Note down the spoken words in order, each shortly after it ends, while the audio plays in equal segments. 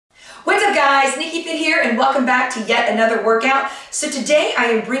guys, NikkiFIT here and welcome back to yet another workout. So today I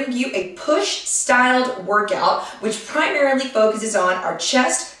am bringing you a push styled workout which primarily focuses on our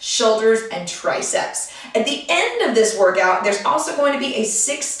chest, shoulders, and triceps. At the end of this workout, there's also going to be a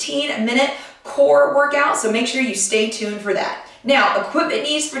 16-minute core workout, so make sure you stay tuned for that. Now, equipment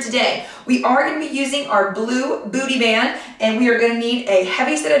needs for today. We are going to be using our blue booty band, and we are going to need a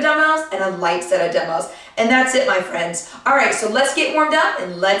heavy set of dumbbells and a light set of dumbbells. And that's it, my friends. All right, so let's get warmed up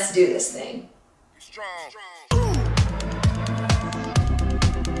and let's do this thing.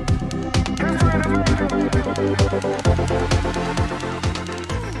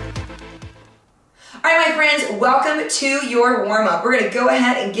 All right, my friends, welcome to your warm-up. We're gonna go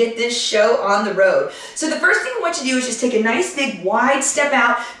ahead and get this show on the road. So the first thing I want you to do is just take a nice big wide step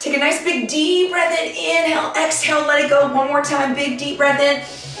out, take a nice big deep breath in, inhale, exhale, let it go. One more time, big deep breath in.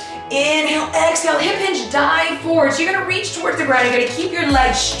 Inhale, exhale, hip hinge, dive forward. So you're gonna reach towards the ground, you're gonna keep your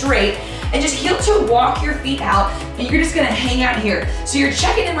legs straight and just heel to walk your feet out, and you're just gonna hang out here. So you're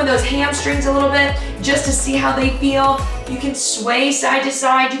checking in with those hamstrings a little bit just to see how they feel. You can sway side to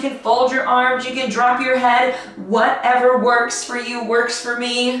side, you can fold your arms, you can drop your head. Whatever works for you works for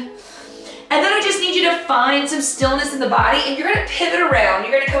me. And then I just need you to find some stillness in the body, and you're gonna pivot around.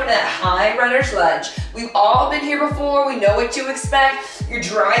 You're gonna come into that high runner's lunge. We've all been here before, we know what to expect. You're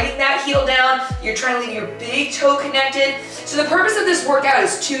driving that heel down, you're trying to leave your big toe connected. So the purpose of this workout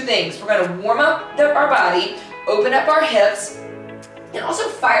is two things. We're gonna warm up our body, open up our hips, and also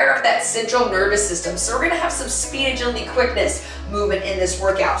fire up that central nervous system. So we're gonna have some speed, agility, quickness movement in this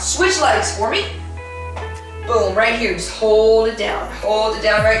workout. Switch legs for me. Boom, right here, just hold it down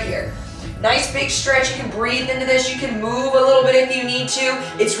right here. Nice big stretch, you can breathe into this, you can move a little bit if you need to.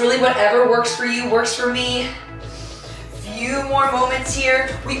 It's really whatever works for you, works for me. Few more moments here.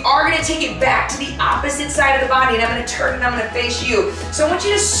 We are gonna take it back to the opposite side of the body, and I'm gonna turn and I'm gonna face you. So I want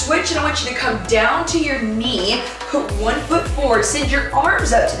you to switch and I want you to come down to your knee, put one foot forward, send your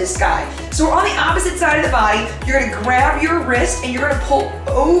arms up to the sky. So we're on the opposite side of the body, you're gonna grab your wrist and you're gonna pull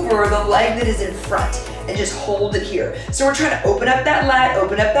over the leg that is in front. And just hold it here. So we're trying to open up that lat,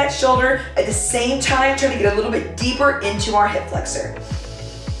 open up that shoulder, at the same time trying to get a little bit deeper into our hip flexor.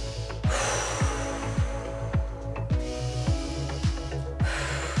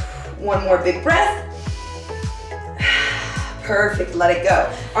 One more big breath. Perfect, let it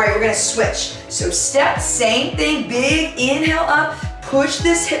go. All right, we're gonna switch. So step, same thing, big inhale up, push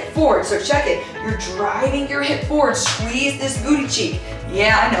this hip forward. So check it, you're driving your hip forward, squeeze this booty cheek.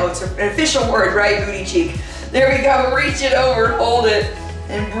 Yeah, I know, it's an official word, right? Booty cheek. There we go, reach it over, hold it,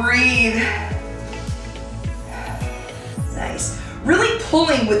 and breathe. Nice. Really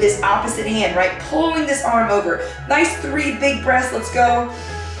pulling with this opposite hand, right? Pulling this arm over. Nice 3 big breaths, let's go.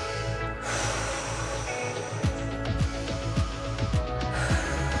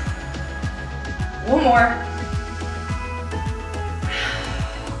 One more.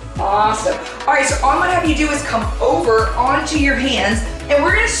 Awesome. All right, so all I'm gonna have you do is come over onto your hands, and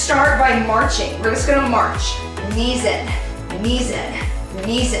we're gonna start by marching. We're just gonna march. Knees in, knees in,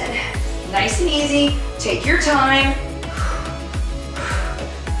 knees in. Nice and easy, take your time.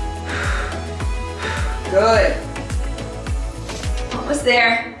 Good. Almost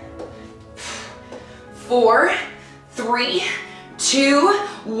there. 4, 3, 2,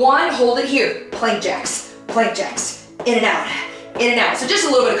 1. Hold it here. Plank jacks, in and out. In and out. So just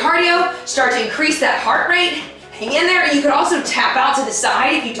a little bit of cardio, start to increase that heart rate. Hang in there. You can also tap out to the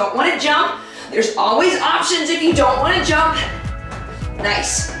side if you don't want to jump. There's always options if you don't want to jump.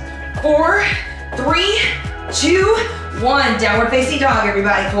 Nice. 4, 3, 2, 1. Downward facing dog,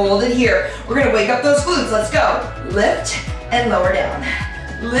 everybody. Hold it here. We're going to wake up those glutes. Let's go. Lift and lower down.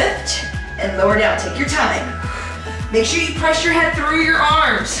 Lift and lower down. Take your time. Make sure you press your head through your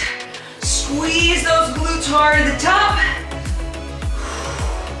arms. Squeeze those glutes hard at the top.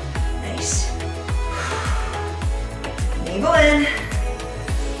 Nice. Navel in.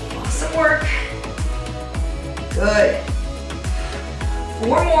 Awesome work. Good.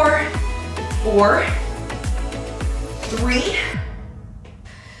 4 more. 4, 3,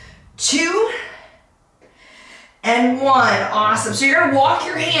 2, and 1. Awesome. So you're gonna walk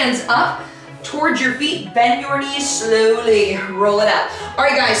your hands up towards your feet, bend your knees slowly, roll it up. All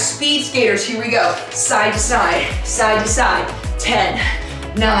right, guys, speed skaters, here we go. Side to side, side to side. 10,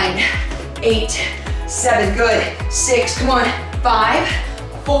 9, 8, 7, good. 6, come on. 5,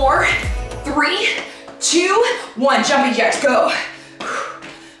 4, 3, 2, 1. Jumping jacks, go.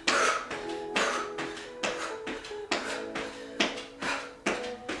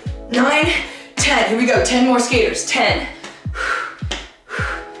 9, 10, here we go. 10 more skaters. 10.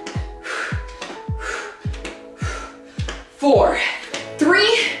 4,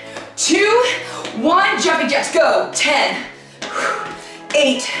 3, 2, jumping jacks, go. 10,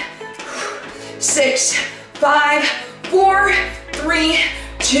 8, 6, 5, 4, 3,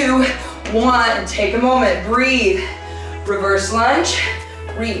 2, 1. Take a moment, breathe. Reverse lunge,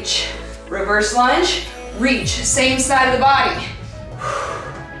 reach. Reverse lunge, reach. Same side of the body.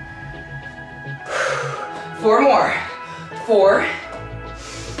 4 more. 4,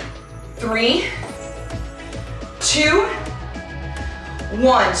 3, 2,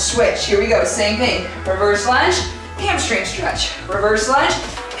 1. Switch. Here we go. Same thing. Reverse lunge, hamstring stretch. Reverse lunge,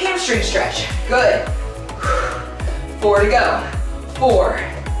 hamstring stretch. Good. 4 to go. 4,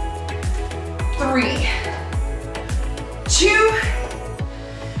 3, 2,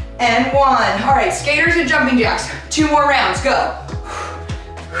 and 1. All right, skaters and jumping jacks. 2 more rounds. Go.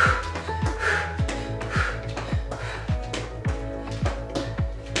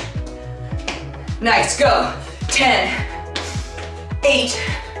 Nice, go. 10, 8,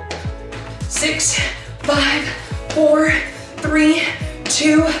 6, 5, 4, 3,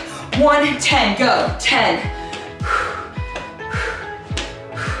 2, 1, 10. Go. 10.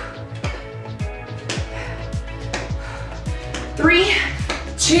 3,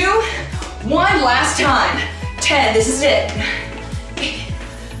 2, 1. Last time. 10. This is it.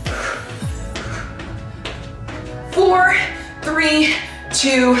 4, 3,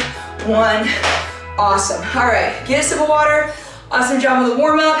 2, 1. Awesome. All right, get a sip of water. Awesome job with the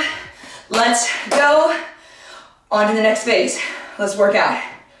warm up. Let's go on to the next phase. Let's work out.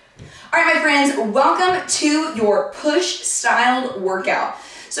 All right, my friends, welcome to your push styled workout.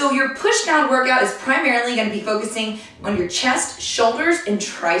 So your push down workout is primarily going to be focusing on your chest, shoulders, and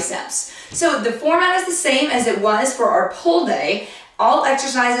triceps. So the format is the same as it was for our pull day. All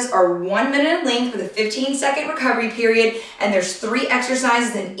exercises are 1 minute in length with a 15-second recovery period, and there's 3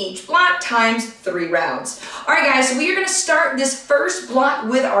 exercises in each block times 3 rounds. All right, guys, so we are going to start this first block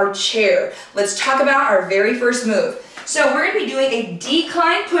with our chair. Let's talk about our very first move. So we're going to be doing a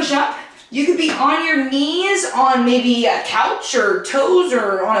decline push-up. You could be on your knees on maybe a couch or toes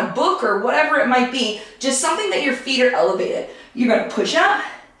or on a book or whatever it might be, just something that your feet are elevated. You're going to push up,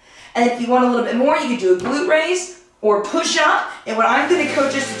 and if you want a little bit more, you could do a glute raise or push up, and what I'm going to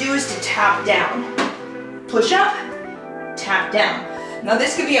coach us to do is to tap down. Push up, tap down. Now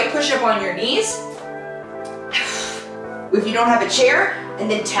this could be a push up on your knees, if you don't have a chair, and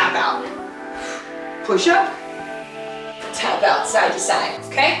then tap out. Push up, tap out, side to side,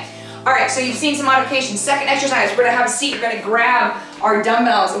 okay? All right, so you've seen some modifications. Second exercise, we're gonna have a seat, we're gonna grab our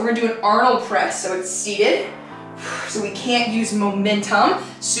dumbbells, and we're gonna do an Arnold press. So it's seated, so we can't use momentum,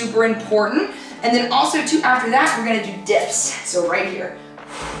 super important. And then also too, after that, we're gonna do dips. So right here.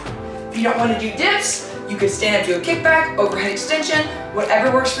 If you don't wanna do dips, you could stand up to a kickback, overhead extension, whatever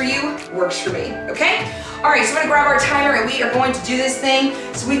works for you, works for me, okay? All right, so I'm gonna grab our timer and we are going to do this thing.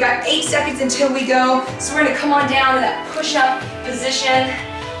 So we've got 8 seconds until we go. So we're gonna come on down to that push-up position.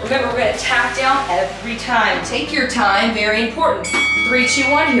 Remember, we're gonna tap down every time. Take your time, very important. 3,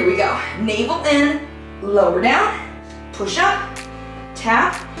 2, 1, here we go. Navel in, lower down, push up,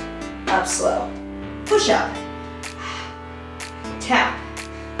 tap, up slow. Push up, tap,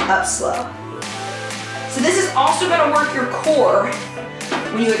 up slow. So this is also gonna work your core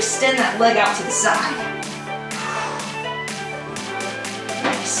when you extend that leg out to the side.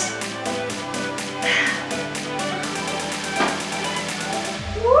 Nice.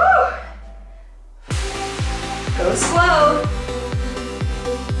 Woo! Go slow.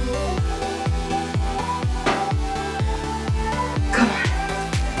 Come on.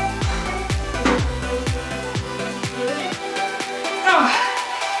 Oh.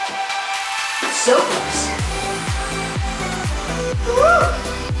 So close. Woo!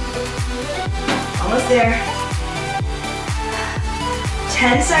 Almost there.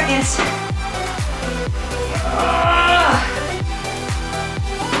 10 seconds.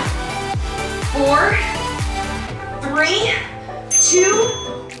 4, 3, 2,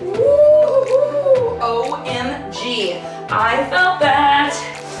 woo-hoo, OMG. I felt that.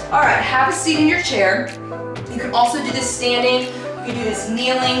 All right, have a seat in your chair. You can also do this standing. You can do this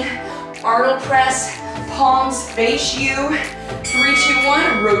kneeling. Arnold press, palms face you. 3, 2,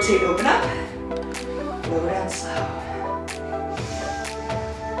 1, rotate, open up. Lower down slow.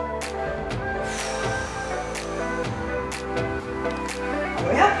 All the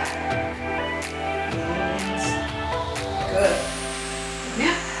way up. Good.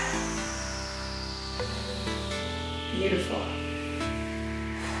 Yeah. Beautiful.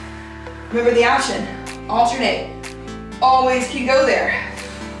 Remember the option, alternate. Always can go there.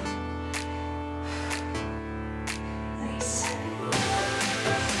 Nice.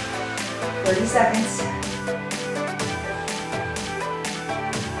 30 seconds.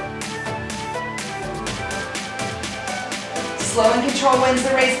 Slow and control wins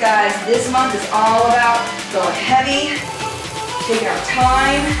the race, guys. This month is all about going heavy, taking our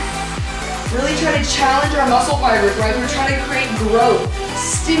time, really trying to challenge our muscle fibers, right? We're trying to create growth,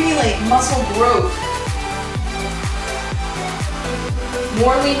 stimulate muscle growth.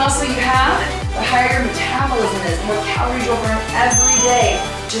 More lean muscle you have, the higher your metabolism is, the more calories you'll burn every day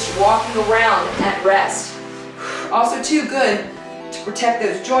just walking around at rest. Also too good to protect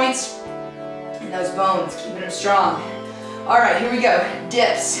those joints and those bones, keeping them strong. All right, here we go.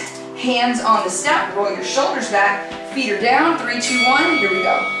 Dips, hands on the step, roll your shoulders back, feet are down, 3, 2, 1, here we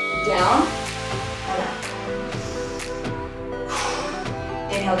go. Down, and up.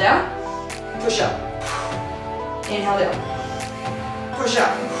 Inhale down, push up. Inhale down, push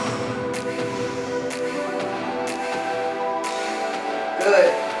up.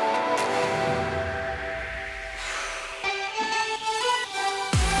 Good.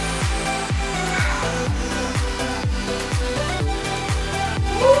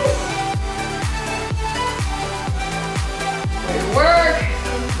 Good work.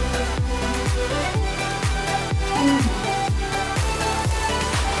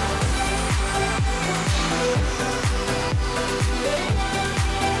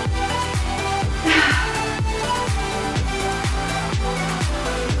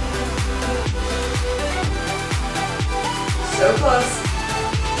 So close.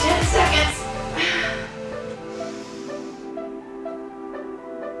 10 seconds.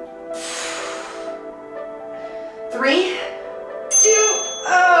 Three, two,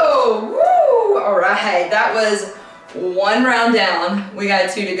 oh, woo! All right, that was 1 round down. We got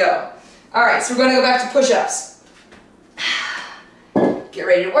 2 to go. All right, so we're gonna go back to push-ups. Get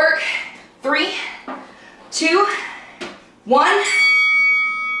ready to work. 3, 2, 1.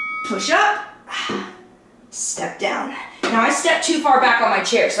 Push up. Step down. Now I stepped too far back on my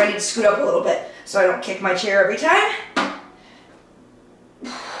chair, so I need to scoot up a little bit so I don't kick my chair every time.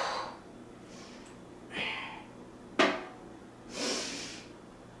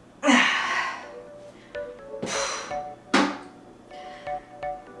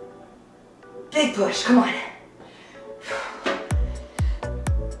 Big push, come on.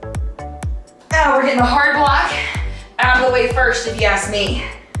 Now we're getting the hard block out of the way first, if you ask me.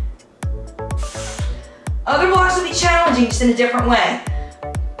 Other blocks will be challenging, just in a different way.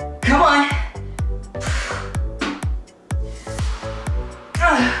 Come on.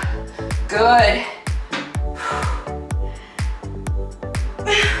 Good.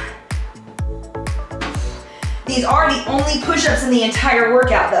 These are the only push-ups in the entire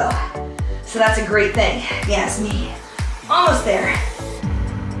workout though. So that's a great thing, if you ask me. Almost there.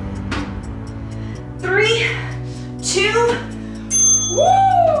 3, 2,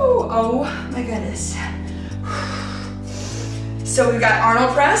 woo! Oh my goodness. So we've got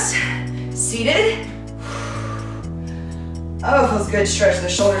Arnold press, seated. Oh, feels good. Stretch the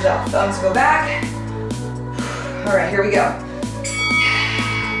shoulders out, thumbs go back. All right, here we go.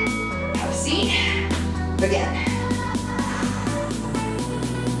 Have a seat, begin.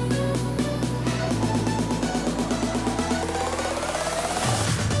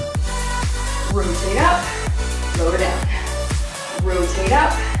 Rotate up, lower down. Rotate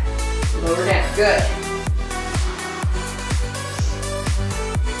up, lower down. Good.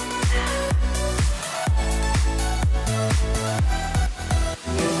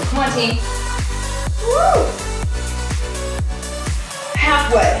 Beautiful. Come on, team. Woo!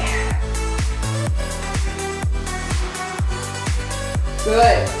 Halfway.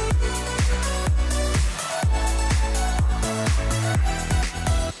 Good.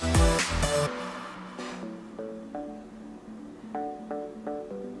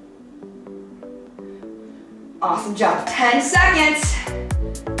 Awesome job. 10 seconds.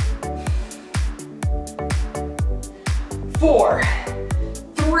 4,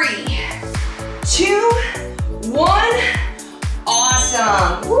 3, 2, 1.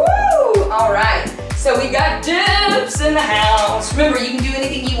 Awesome. Woo! All right. So we got dips in the house. Remember, you can do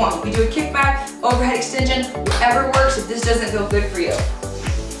anything you want. We do a kickback, overhead extension, whatever works if this doesn't feel good for you.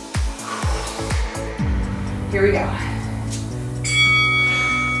 Here we go.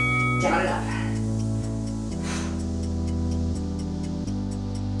 Down and up.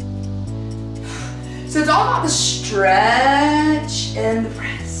 So it's all about the stretch and the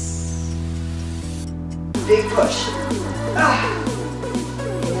press. Big push.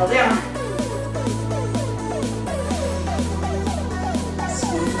 Inhale down.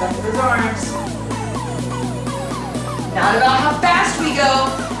 Squeeze back to those arms. Not about how fast we go,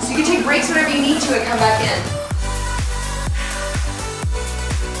 so you can take breaks whenever you need to and come back in.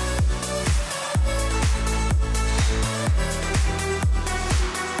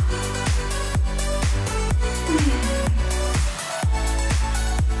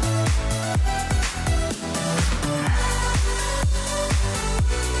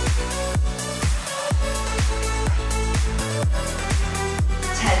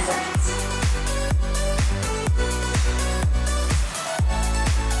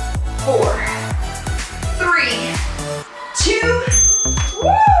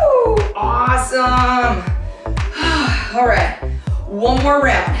 one more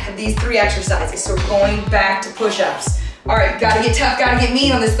round of these 3 exercises. So we're going back to push-ups. All right, gotta get tough, gotta get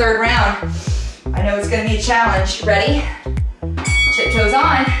mean on this 3rd round. I know it's gonna be a challenge. Ready? Tiptoes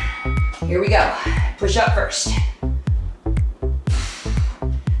on. Here we go. Push up first.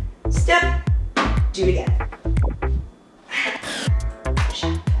 Step. Do it again. Push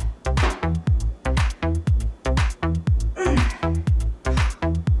up.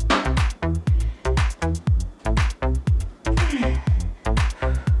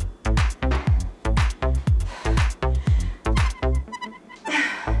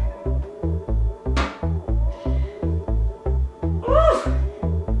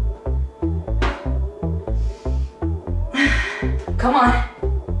 Come on.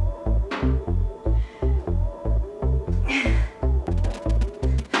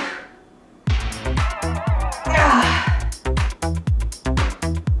 Ah.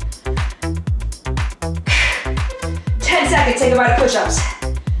 10 seconds, take a bite of push-ups.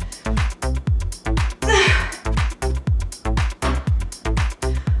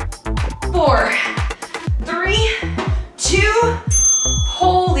 4, 3, 2,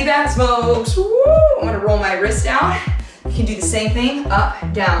 holy bad smokes. Woo. I'm gonna roll my wrist down. You can do the same thing, up,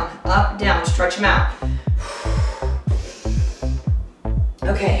 down, stretch them out.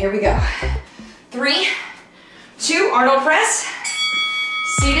 Okay, here we go. 3, 2, Arnold press,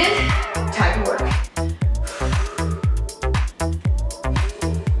 seated, time to work.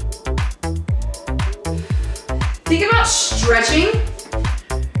 Think about stretching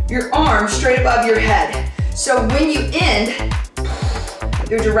your arms straight above your head. So when you end,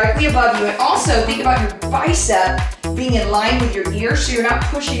 they're directly above you. And also think about your bicep being in line with your ear so you're not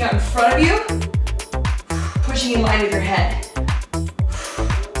pushing out in front of you, pushing in line with your head.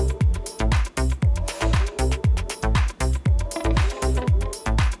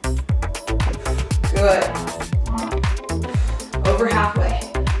 Good. Over halfway.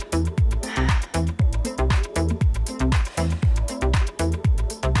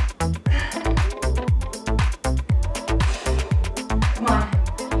 Come on.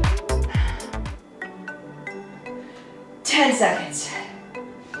 10 seconds.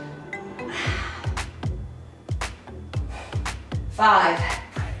 5,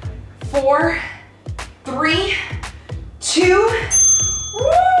 4, 3, 2,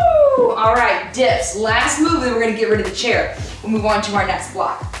 woo! All right, dips. Last move, then we're gonna get rid of the chair. We'll move on to our next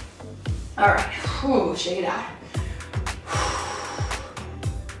block. All right, whew, shake it out.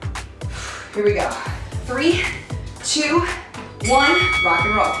 Here we go. 3, 2, 1, rock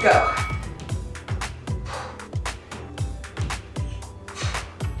and roll, go.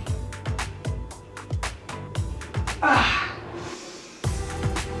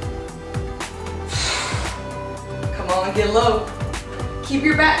 Come on, get low. Keep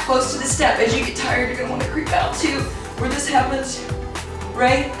your back close to the step. As you get tired, you're gonna want to creep out too. Where this happens,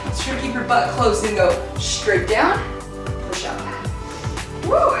 right? So try to keep your butt close and go straight down, push up.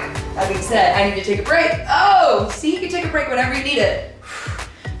 Woo! That being said, I need to take a break. Oh, see, you can take a break whenever you need it.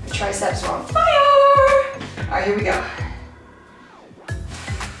 The triceps are on fire. All right, here we go.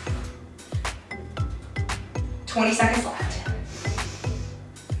 20 seconds left.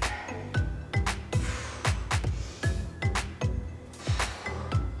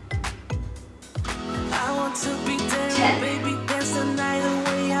 10.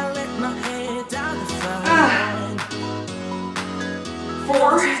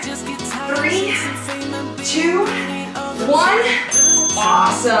 4, 3, 2, 1.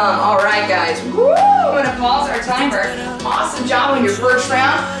 Awesome. All right, guys. Woo! I'm gonna pause our timer. Awesome job on your first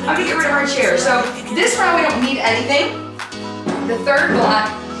round. I'm gonna get rid of our chair. So this round we don't need anything. The 3rd block,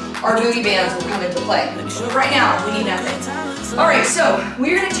 our booty bands will come into play. But right now, we need nothing. All right, so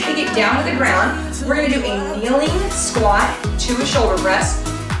we're gonna take it down to the ground. We're gonna do a kneeling squat to a shoulder press.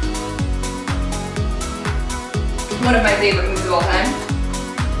 One of my favorite moves of all time.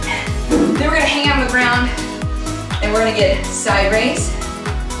 Then we're gonna hang out on the ground and we're gonna get side raise,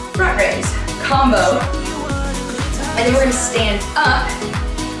 front raise, combo. And then we're gonna stand up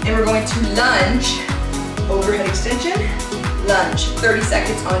and we're going to lunge, overhead extension, lunge. 30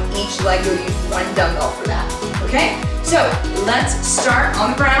 seconds on each leg. You'll use 1 dumbbell for that, okay? So let's start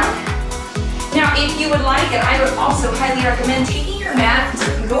on the ground. Now, if you would like it, I would also highly recommend taking your mat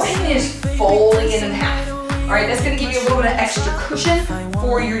and go ahead and just folding it in half. All right, that's gonna give you a little bit of extra cushion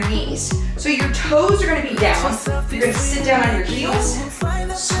for your knees. So your toes are gonna be down. You're gonna sit down on your heels,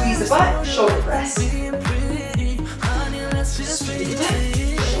 squeeze the butt, shoulder press. Squeeze the butt,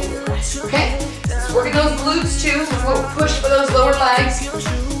 shoulder press, okay? It's working those glutes too, so it's a little push for those lower legs.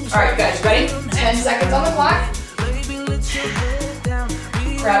 All right, guys, ready? 10 seconds on the clock.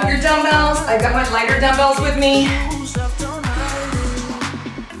 Grab your dumbbells. I've got my lighter dumbbells with me.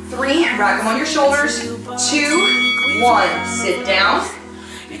 3, rack them on your shoulders. 2, 1, sit down.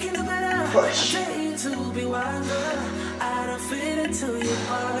 Push.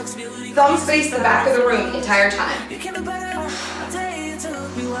 Thumbs face the back of the room the entire time.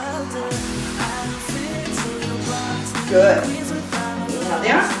 Good. Inhale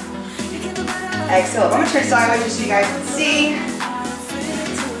down. Exhale. I'm going to turn sideways just so you guys can see.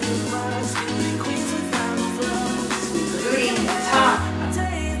 Squeeze the booty at the top.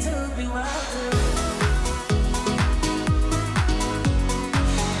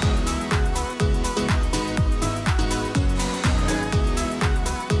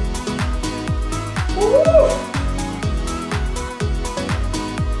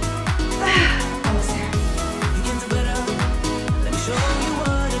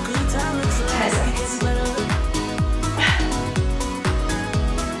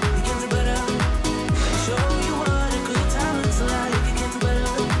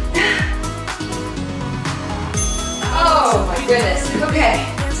 Goodness. Okay,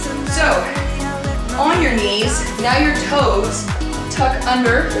 so on your knees, now your toes tuck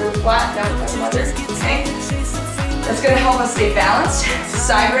under, or flat, down, under, okay? That's gonna help us stay balanced.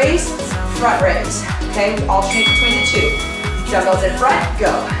 Side raise, front raise, okay? We alternate between the two. Dumbbells in front,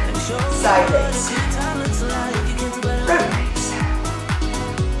 go. Side raise. Front raise.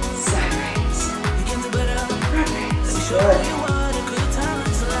 Side raise. Front raise. Good.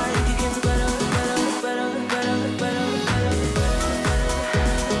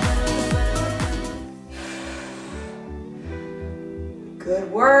 Good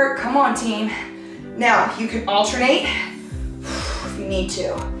work. Come on, team. Now, you can alternate if you need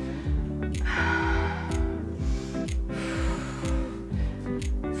to.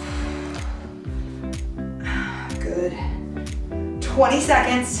 Good. 20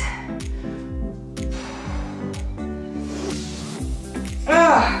 seconds.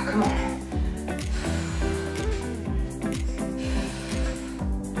 Come on.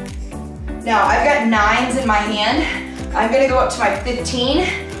 Now, I've got 9s in my hand. I'm gonna go up to my 15,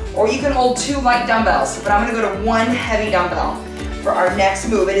 or you can hold 2 light dumbbells, but I'm gonna go to 1 heavy dumbbell for our next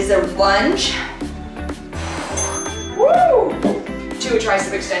move. It is a lunge. Woo! To a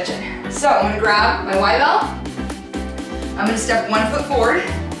tricep extension. So I'm gonna grab my Y belt. I'm gonna step 1 foot forward,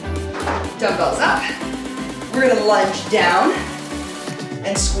 dumbbells up. We're gonna lunge down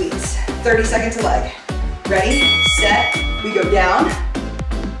and squeeze. 30 seconds a leg. Ready, set, we go down,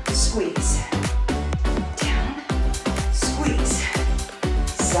 squeeze.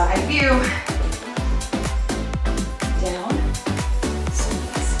 Side view. Down.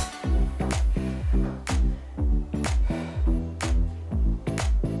 Squeeze.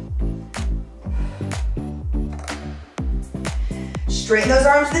 Straighten those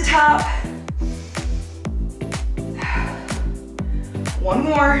arms to the top. 1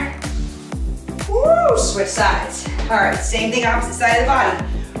 more. Woo! Switch sides. All right, same thing, opposite side of the body.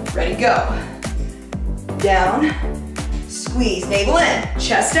 Ready, go. Down. Squeeze, navel in,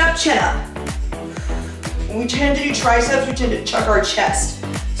 chest up, chin up. When we tend to do triceps, we tend to tuck our chest,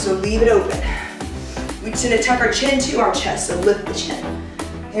 so leave it open. We tend to tuck our chin to our chest, so lift the chin.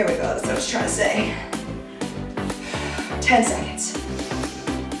 Here we go, that's what I was trying to say. 10 seconds.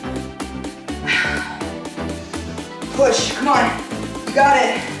 Push, come on, you got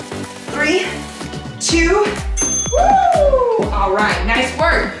it. 3, 2, woo! All right, nice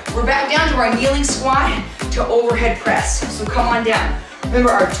work. We're back down to our kneeling squat to overhead press. So come on down. Remember,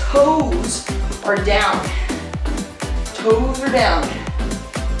 our toes are down. Toes are down.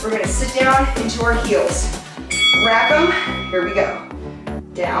 We're gonna sit down into our heels. Rack them. Here we go.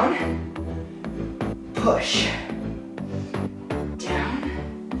 Down. Push. Down.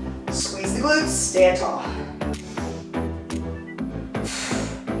 Squeeze the glutes. Stand tall.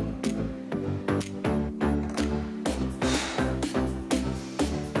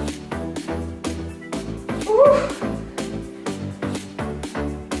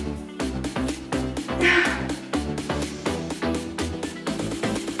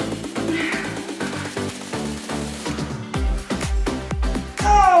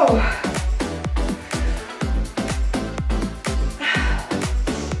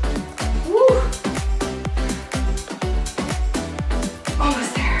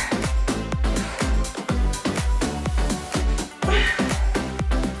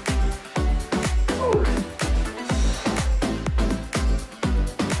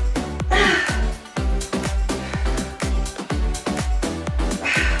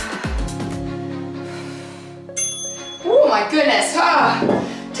 Goodness,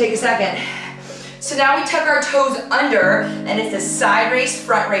 take a second. So now we tuck our toes under and it's a side raise,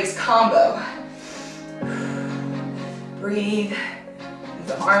 front raise combo. Breathe,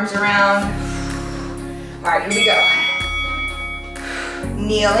 the arms around. All right, here we go.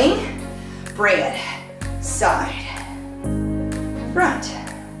 Kneeling, bring it. Side, front,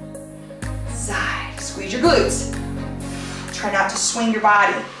 side. Squeeze your glutes. Try not to swing your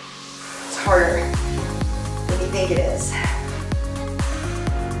body. It's harder than you think it is.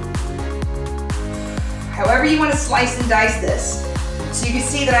 However you want to slice and dice this. So you can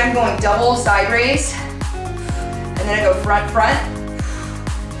see that I'm going double side raise, and then I go front, front.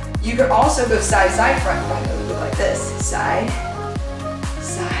 You could also go side, side, front, front. It would look like this. Side,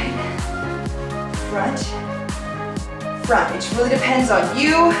 side, front, front. It just really depends on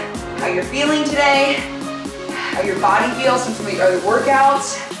you, how you're feeling today, how your body feels from some of the other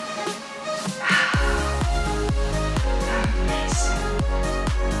workouts. Nice.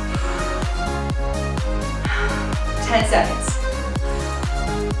 10 seconds.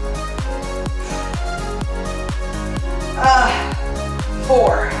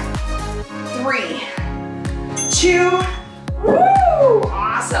 4, 3, 2, woo!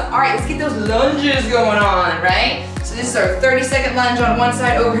 Awesome. All right, let's get those lunges going on, right? So this is our 30-second lunge on one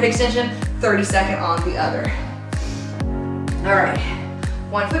side, overhead extension, 30-second on the other. All right,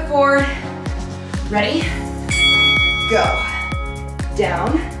 1 foot forward, ready, go,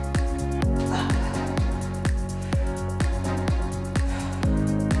 down, up.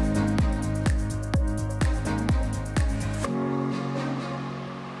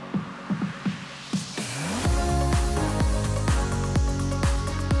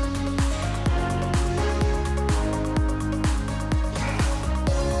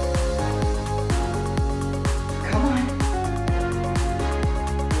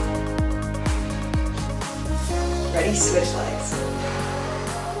 Ready, switch legs.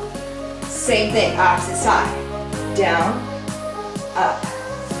 Same thing, opposite side. Down, up.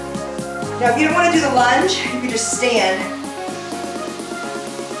 Now if you don't want to do the lunge, you can just stand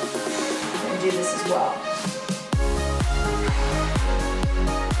and do this as well.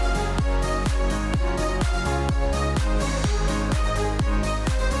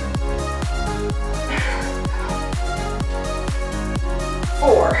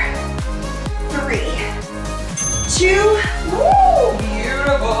 Four, 3, 2, woo,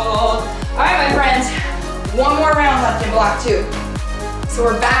 beautiful. All right, my friends, one more round left in block 2. So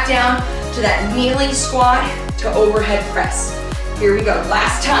we're back down to that kneeling squat to overhead press. Here we go,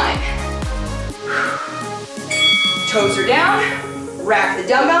 last time. Toes are down, rack the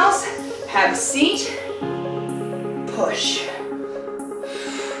dumbbells, have a seat, push.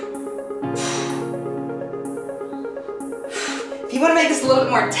 If you want to make this a little bit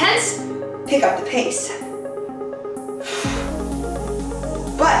more intense, pick up the pace.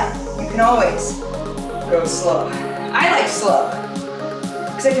 But you can always go slow. I like slow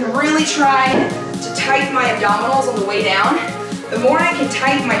because I can really try to tighten my abdominals on the way down. The more I can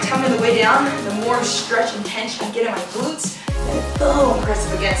tighten my tummy on the way down, the more stretch and tension I get in my glutes, and boom, press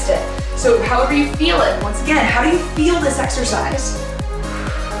up against it. So however you feel it, once again, how do you feel this exercise?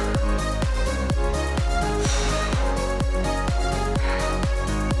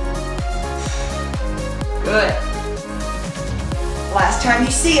 Good. Last time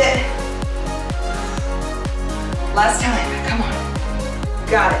you see it. Last time, come on.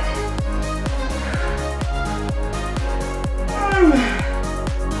 Got it.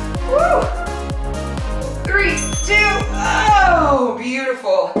 Woo! 3, 2, oh,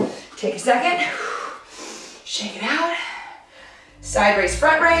 beautiful. Take a second. Shake it out. Side raise,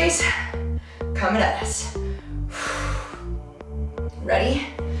 front raise. Coming at us. Ready,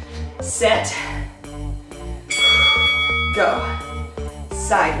 set, go.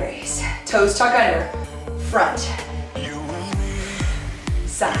 Side raise. Toes tuck under. Front.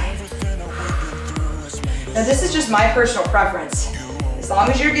 Side. Now this is just my personal preference. As long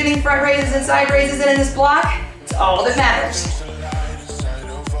as you're getting front raises and side raises in this block, it's all that matters.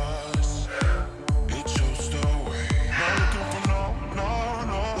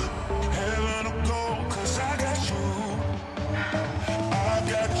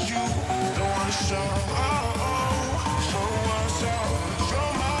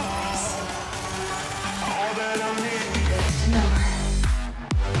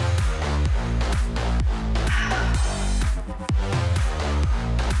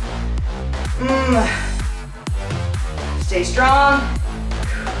 Stay strong.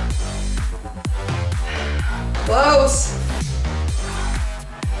 Close.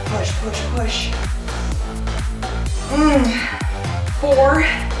 Push, push, push. 4,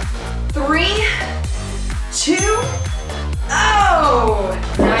 3, 2, oh!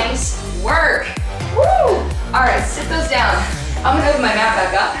 Nice work. Woo! All right, sit those down. I'm gonna open my mat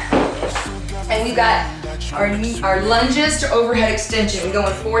back up. And we've got our lunges to overhead extension. We go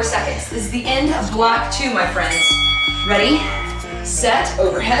in 4 seconds. This is the end of block 2, my friends. Ready, set,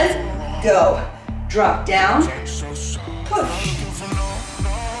 overhead, go. Drop down, push.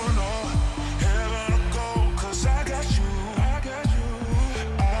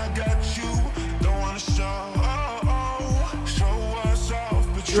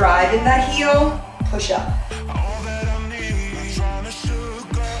 Drive in that heel, push up.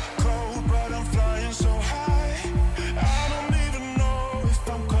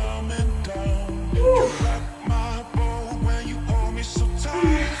 Woo.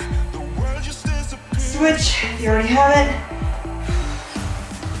 Switch, if you already have it.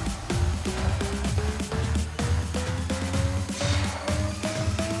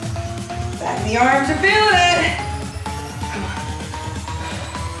 Back in the arms are feeling it.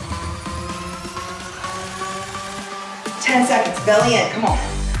 10 seconds, belly in, come on.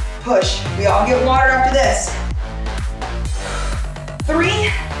 Push, we all get water after this.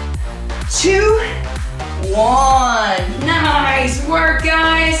 3, 2, 1. Nice work,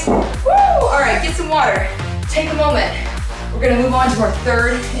 guys. Woo! All right, get some water. Take a moment. We're gonna move on to our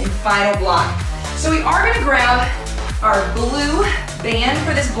third and final block. So we are gonna grab our blue band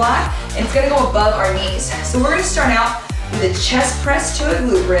for this block, and it's gonna go above our knees. So we're gonna start out with a chest press to a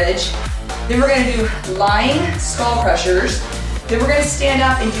glute bridge. Then we're gonna do lying skull crushers. Then we're gonna stand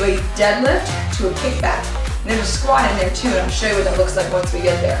up and do a deadlift to a kickback. And there's a squat in there too, and I'll show you what that looks like once we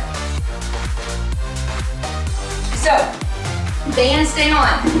get there. So, band stay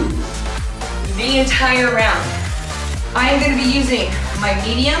on the entire round. I am gonna be using my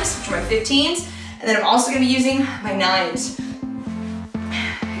mediums, which are my 15s, and then I'm also gonna be using my 9s.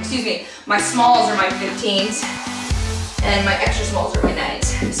 Excuse me, my smalls are my 15s, and my extra smalls are my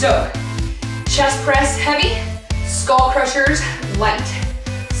 9s. So, chest press heavy, skull crushers light.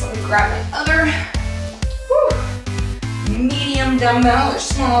 So let me grab my other medium dumbbell or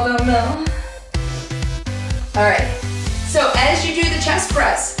small dumbbell. All right, so as you do the chest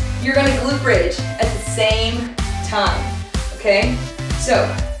press, you're gonna glute bridge at the same time, okay? So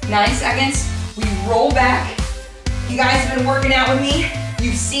 9 seconds, we roll back. You guys have been working out with me.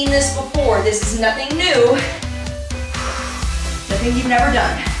 You've seen this before. This is nothing new. Nothing you've never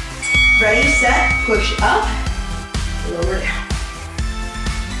done. Ready, set, push up, lower down.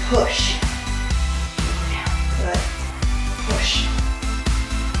 Push, lower down. Good. Push,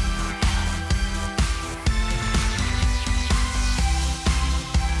 lower down.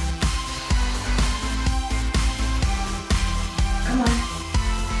 Come on.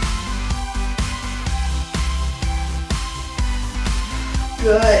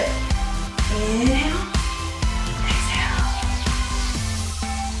 Good. Inhale.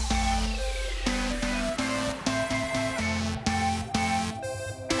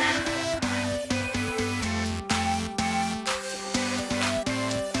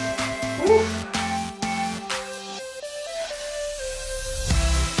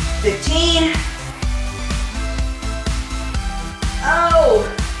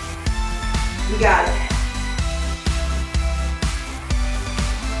 got it.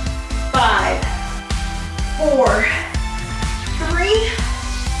 5, 4, 3,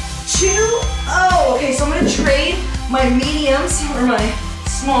 2, oh, okay, so I'm gonna trade my mediums or my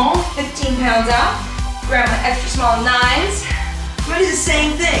small 15 pounds out, grab my extra small 9s. I'm gonna do the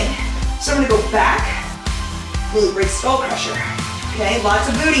same thing. So I'm gonna go back, glute bridge skull crusher. Okay, lots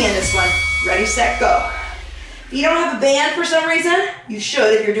of booty in this one. Ready, set, go. If you don't have a band for some reason, you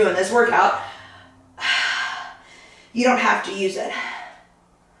should if you're doing this workout. You don't have to use it.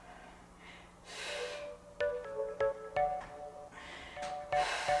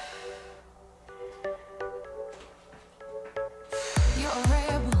 You're a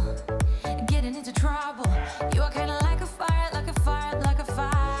rebel, getting into trouble. You are kind of like a fire, like a fire, like a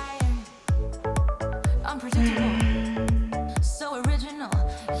fire. Unpredictable, so original.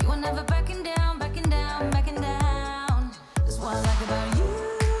 You are never backing down, backing down, backing down. That's what I like about you.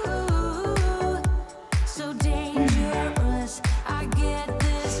 So dangerous, I get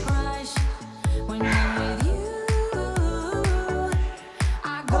this rush when I'm with you.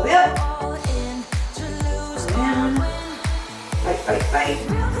 I go all in to lose or win. Fight, fight, fight.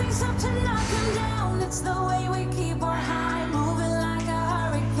 Real things up to knock them down. It's the way we keep our high, moving like a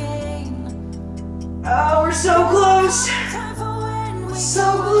hurricane. Oh, we're so close. Time for when we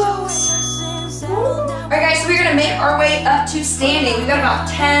So close. All right, guys, so we're gonna make our way up to standing. We've got about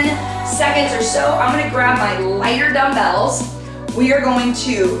 10 seconds or so. I'm gonna grab my lighter dumbbells. We are going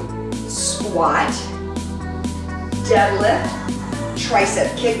to squat, deadlift, tricep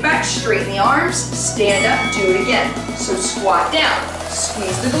kickback, straighten the arms, stand up, do it again. So squat down,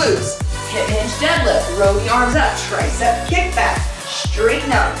 squeeze the glutes, Hip hinge deadlift. Row the arms up. Tricep kickback.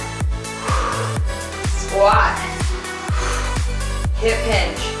 Straighten up. Squat. Hip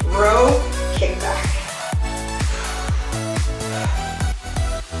hinge. Row. Kickback.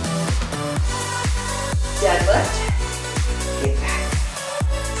 Deadlift. Kickback.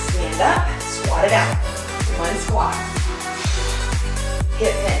 Stand up. Squat it out. One squat.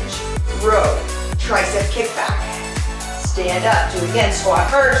 Hip hinge. Row. Tricep kickback. Stand up. Do it again. Squat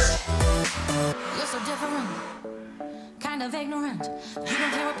first. You're so different, kind of ignorant. You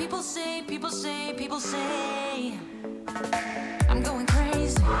don't care what people say, people say, people say. I'm going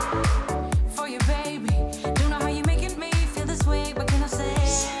crazy for you, baby. Don't know how you're making me feel this way. What can I say?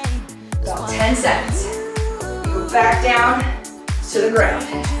 About 10 seconds. Go back down to the ground.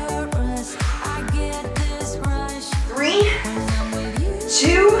 3,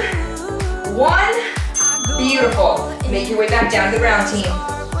 2, 1. Beautiful. Make your way back down to the ground, team.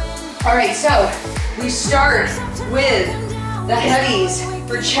 All right, so we start with the heavies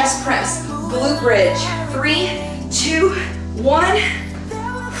for chest press, glute bridge. 3, 2, 1.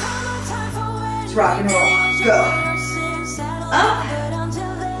 Let's rock and roll. Go. Up.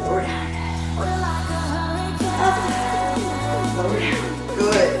 Lower down. Up. Lower down.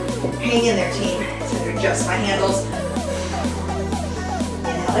 Good. Hang in there, team. So I'm gonna adjust my handles.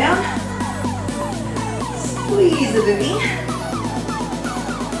 Inhale down. Squeeze the booty.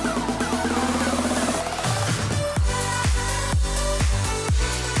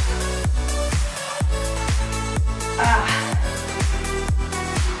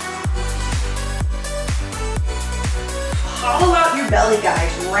 Hollow out your belly,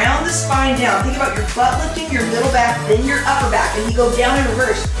 guys. Round the spine down. Think about your butt lifting, your middle back, then your upper back. And you go down in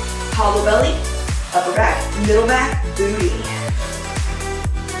reverse. Hollow belly, upper back, middle back, booty.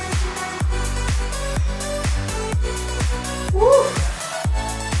 Woo.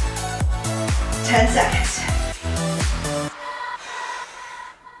 10 seconds.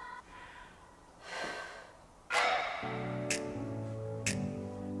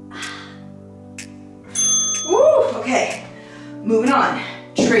 Woo. Okay. Moving on.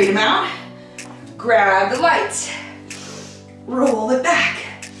 Trade them out. Grab the lights. Roll it back.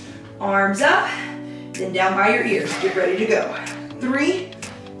 Arms up. Then down by your ears. Get ready to go. 3,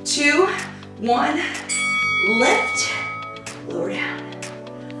 2, 1. Lift. Lower down.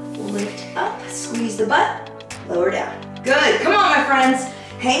 Lift up. Squeeze the butt. Lower down. Good. Come on, my friends.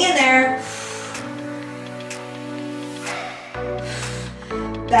 Hang in there.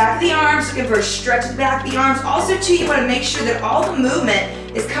 Back of the arms, looking for a stretch at the back of the arms. Also too, you want to make sure that all the movement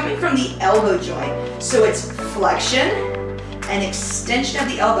is coming from the elbow joint. So it's flexion and extension of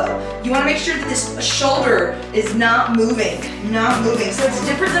the elbow. You want to make sure that this shoulder is not moving, So it's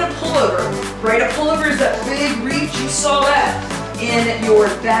different than a pullover, right? A pullover is that big reach. You saw that in your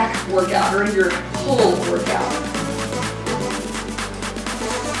back workout or in your pull workout.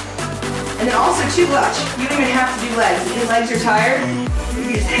 And then also too, watch, you don't even have to do legs. If your legs are tired, you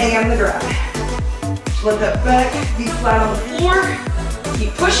can just hang on the ground. Let that back be flat on the floor.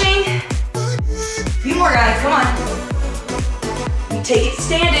 Keep pushing. A few more, guys, come on. You take it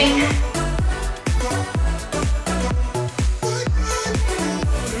standing.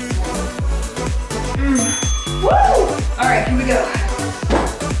 Woo! All right, here we go.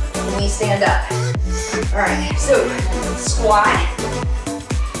 Let me stand up. All right, so squat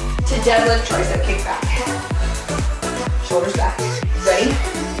to deadlift, tricep kickback. Shoulders back. Ready?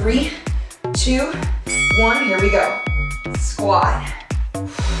 3, 2, 1. Here we go. Squat.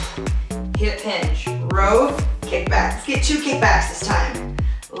 Hip hinge. Row. Kickback. Let's get 2 kickbacks this time.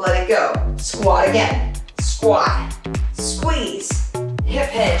 Let it go. Squat again. Squat. Squeeze. Hip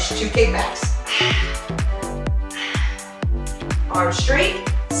hinge. 2 kickbacks. Arms straight.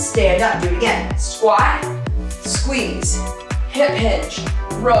 Stand up. Do it again. Squat. Squeeze. Hip hinge.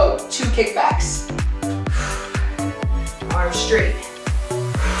 Row. 2 kickbacks. Arms straight.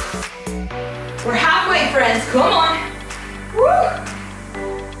 We're halfway, friends. Come on. Woo!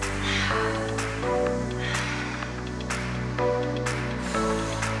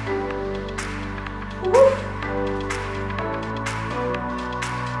 Woo!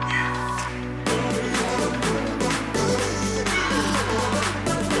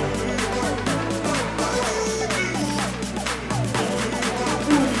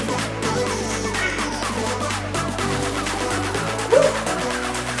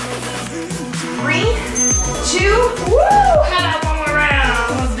 2, woo! How about one more round?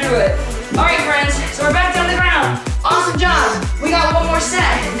 Let's do it. All right, friends, so we're back down to the ground. Awesome job. We got one more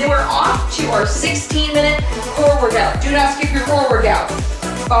set. Then we're off to our 16-minute core workout. Do not skip your core workout.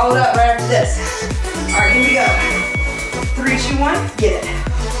 Follow it up right after this. All right, here we go. 3, 2, 1, get it.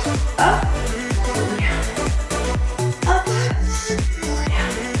 up, over, down. Up, over,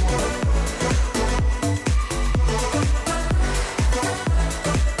 down.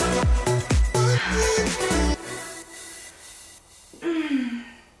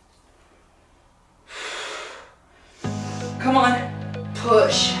 Come on,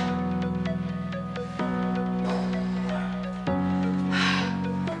 push.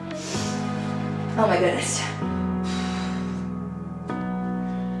 Oh my goodness.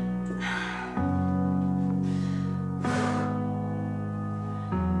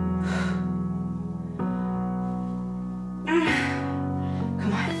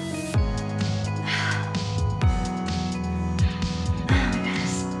 Come on. Oh my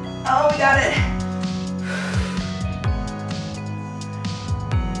goodness. Oh, we got it.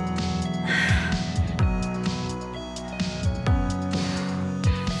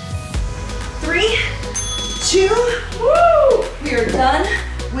 Three, two, woo! We are done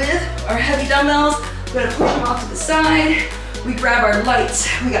with our heavy dumbbells. We're gonna push them off to the side. We grab our lights.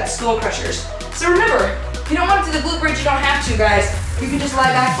 We got skull crushers. So remember, if you don't want to do the glute bridge, you don't have to, guys. You can just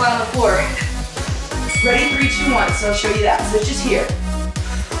lie back flat on the floor. Ready? 3, 2, 1. So I'll show you that. So it's just here.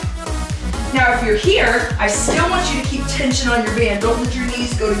 Now, if you're here, I still want you to keep tension on your band. Don't let your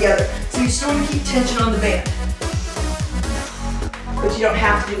knees go together. So you still want to keep tension on the band. But you don't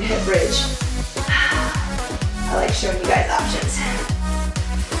have to do the hip bridge. I like showing you guys options.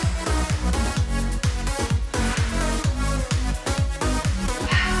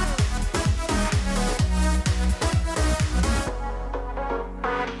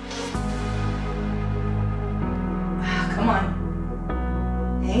 Come on.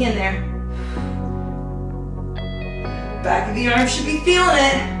 Hang in there. Back of the arm should be feeling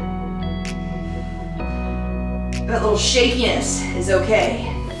it. That little shakiness is okay.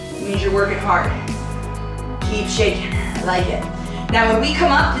 It means you're working hard. Keep shaking. I like it. Now when we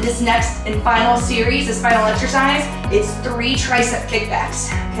come up to this next and final series, this final exercise, it's 3 tricep kickbacks,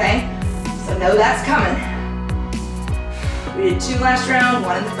 okay? So know that's coming. We did 2 last round,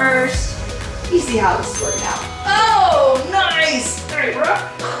 1 in the first. You see how this is working out. Oh, nice! All right, bro.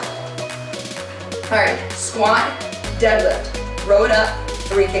 All right, squat, deadlift, row it up,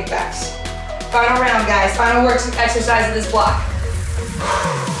 3 kickbacks. Final round, guys. Final work exercise of this block.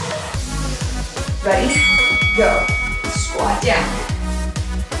 Ready? Go. Squat down.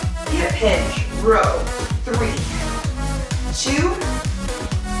 Hip hinge. Row. 3, 2,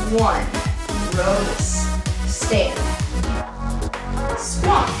 1. Row this. Stand.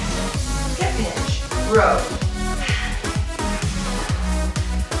 Squat. Hip hinge. Row.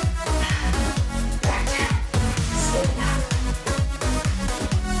 Back down. Stand up.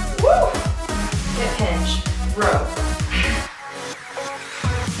 Woo! Hip hinge, row.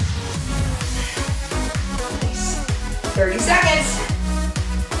 Nice. 30 seconds.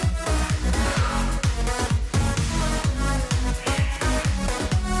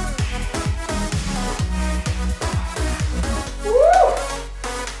 Woo!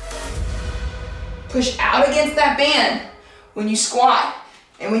 Push out against that band when you squat.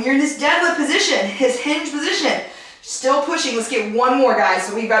 And when you're in this deadlift position, his hinge position, still pushing. Let's get one more, guys,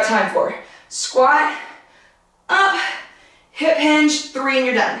 so we've got time for. Squat, up, hip hinge, 3 and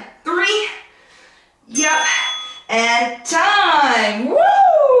you're done. 3, yep, and time, woo!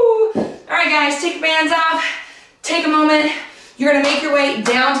 All right, guys, take your bands off, take a moment. You're gonna make your way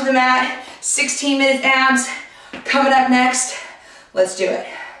down to the mat, 16 minutes abs. Coming up next, let's do it.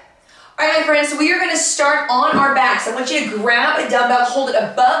 All right, my friends, so we are gonna start on our backs. I want you to grab a dumbbell, hold it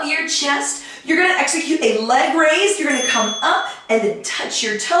above your chest. You're gonna execute a leg raise. You're gonna come up and then touch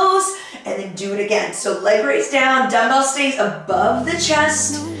your toes and then do it again. So leg raise down, dumbbell stays above the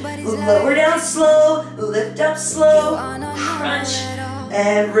chest. Lower down slow, lift up slow, crunch,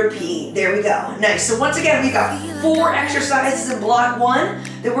 and repeat. There we go. Nice. So once again, we've got 4 exercises in block 1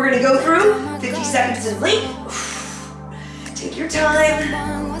 that we're gonna go through. 50 seconds in length. Take your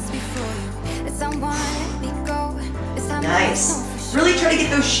time. Nice. Really try to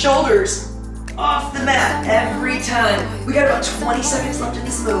get those shoulders off the mat every time. We got about 20 seconds left in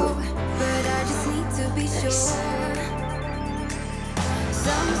this move. Nice.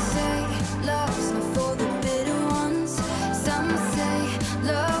 Some say love's not for the bitter ones. Some say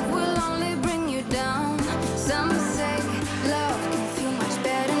love will only bring you down. Some say love can feel much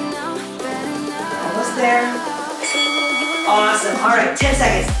better now, better now. Almost there. Awesome. All right, 10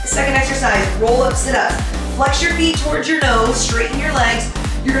 seconds. Second exercise, roll up, sit up. Flex your feet towards your nose, straighten your legs.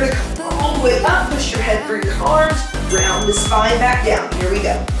 You're gonna come all the way up, push your head through your arms, round the spine back down. Here we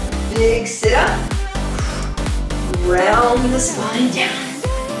go. Big sit up, round the spine down.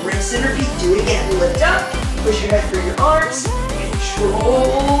 Rinse and repeat, do it again. Lift up, push your head through your arms,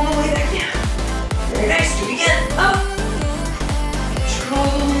 control the way Very nice. Do it again. Up.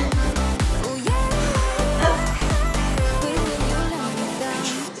 Control. Up.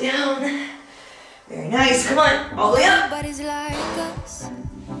 Control down. Very nice. Come on. All the way up. Nobody's like us.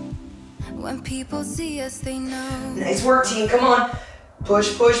 When people see us, they know. Nice work, team. Come on.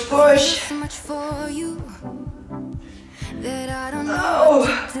 Push, push, push. So much for you that I don't know Oh,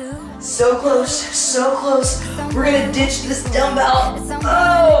 what to do. so close, so close. We're gonna ditch this dumbbell.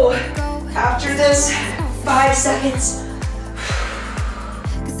 Oh, after this, 5 seconds.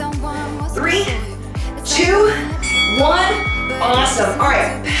 3, 2, 1. Awesome. All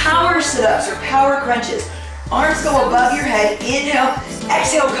right, power sit-ups or power crunches. Arms go above your head. Inhale,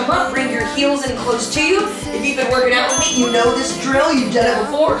 exhale, come up. Bring your heels in close to you. If you've been working out with me, you know this drill. You've done it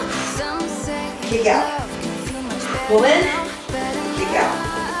before. Kick out. Pull in, kick out.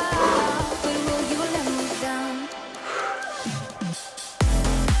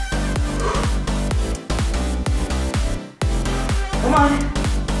 Come on.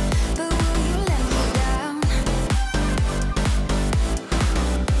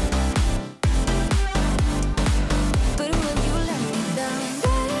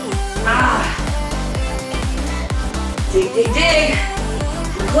 Dig, dig, dig.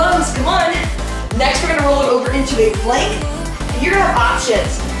 We're close, come on. Next, we're gonna roll it over into a plank. And you're gonna have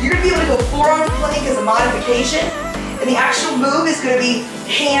options. You're gonna be able to go forearm plank as a modification. And the actual move is gonna be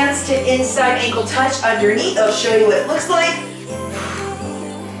hands to inside ankle touch underneath. I'll show you what it looks like.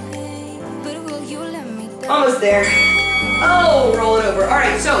 Almost there. Oh, roll it over. All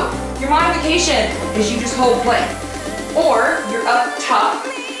right, so your modification is you just hold plank. Or you're up top,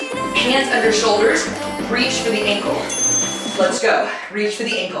 hands under shoulders, reach for the ankle. Let's go. Reach for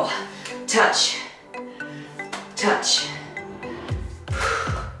the ankle. Touch. Touch.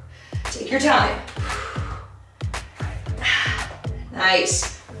 Take your time.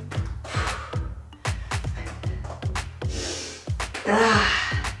 Nice.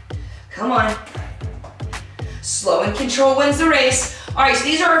 Come on. Slow and control wins the race. All right, so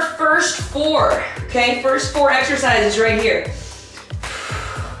these are our first 4, okay? First 4 exercises right here.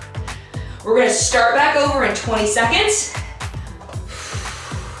 We're gonna start back over in 20 seconds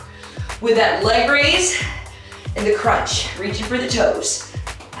with that leg raise and the crunch, reaching for the toes.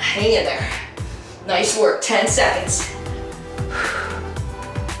 Hang in there. Nice work, 10 seconds.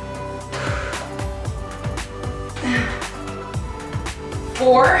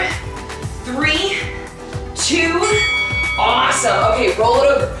 Four, 3, 2, awesome. Okay, roll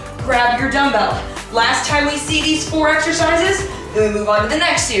it over, grab your dumbbell. Last time we see these 4 exercises, then we move on to the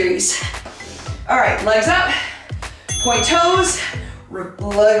next series. All right, legs up, point toes,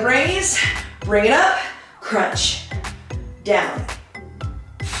 leg raise, bring it up, crunch, down,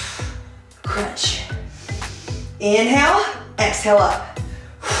 crunch. Inhale, exhale up.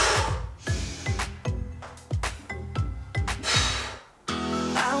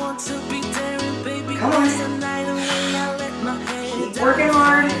 Come on. Keep working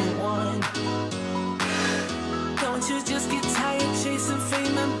hard. Don't you just get tired chasing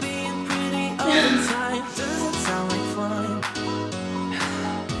fame and being pretty all the time? Doesn't sound like fun.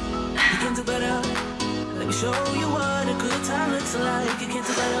 You can do better. Let me show you what a good time looks like. You can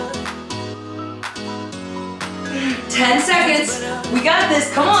do better. 10 seconds. We got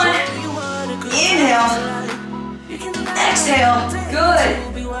this. Come on. Inhale. Exhale. Good.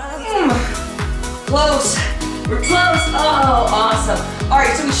 Close. We're close. Oh, awesome. All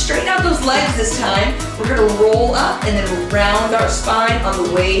right, so we straighten out those legs this time. We're gonna roll up and then round our spine on the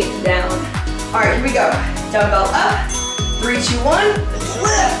way down. All right, here we go. Dumbbell up. 3, 2, 1.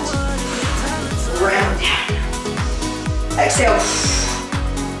 Lift. Round down. Exhale.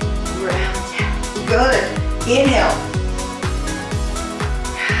 Round down. Good. Inhale.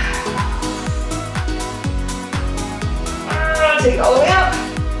 Take it all the way up.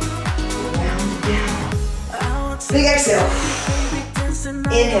 Round down. Big exhale.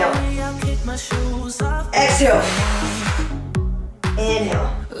 Inhale. Exhale. Inhale.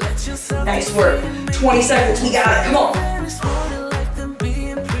 Nice work. 20 seconds. We got it. Come on.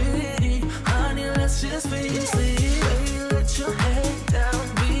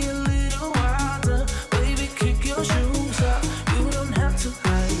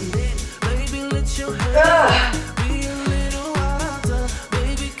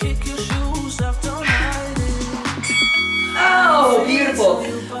 Oh, beautiful.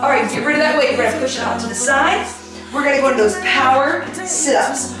 All right, get rid of that weight. We're gonna push it out to the side. We're gonna go into those power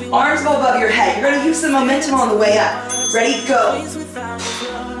sit-ups. Arms go above your head. You're gonna use some momentum on the way up. Ready, go.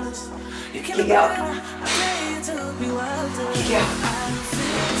 Kick out. Kick out.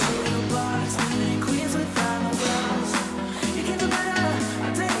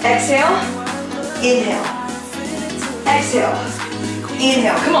 Exhale. Inhale. Exhale.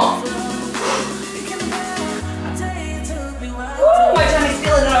 Inhale. Come on. Woo, my tummy's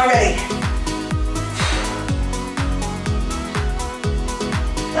feeling it already.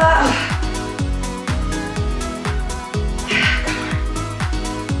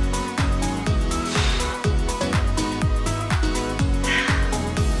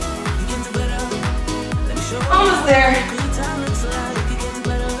 Almost there.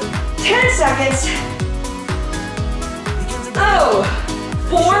 10 seconds. Oh,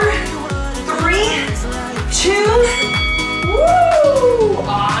 4, 3, 2, woo!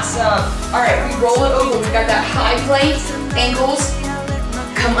 Awesome. All right, we roll it over. We've got that high plank, ankles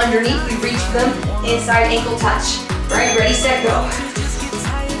come underneath. We reach for them, inside ankle touch. All right, ready, set, go.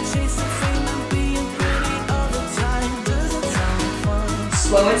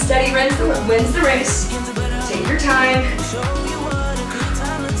 Slow and steady wins the race. Take your time.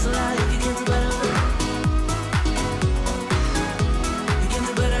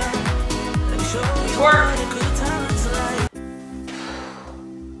 Work.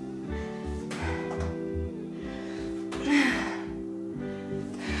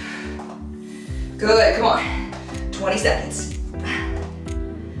 Good, come on. 20 seconds.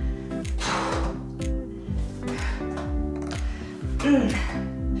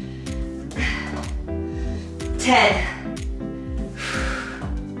 10.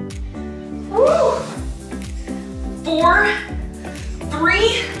 Woo. 4,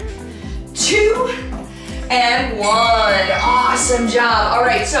 3, 2, and 1. Awesome job. All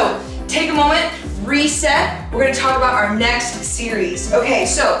right, so take a moment, reset. We're gonna talk about our next series. Okay,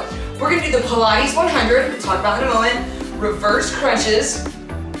 so we're gonna do the Pilates 100, we'll talk about in a moment, reverse crunches,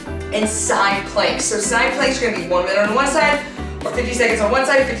 and side planks. So side planks are gonna be 1 minute on one side, or 50 seconds on one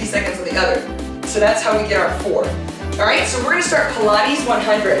side, 50 seconds on the other. So that's how we get our 4. All right, so we're gonna start Pilates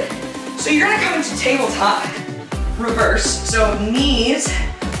 100. So you're gonna come into tabletop reverse. So knees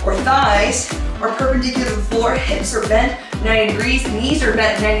or thighs are perpendicular to the floor, hips are bent 90 degrees, knees are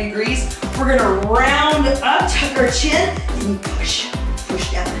bent 90 degrees. We're gonna round up, tuck our chin, and push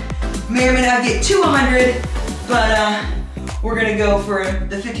down. May or may not get to 100, but we're gonna go for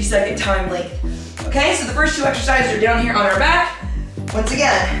the 50-second time length. Okay, so the first 2 exercises are down here on our back. Once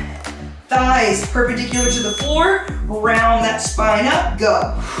again, thighs perpendicular to the floor, round that spine up,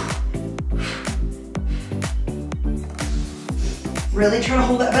 go. Really try to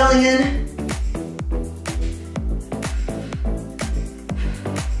hold that belly in.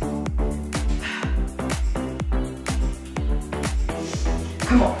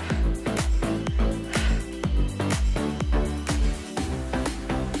 Come on.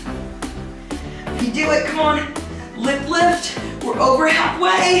 If you do it, come on. Lip lift. We're over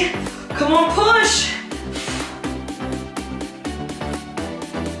halfway. Come on, push.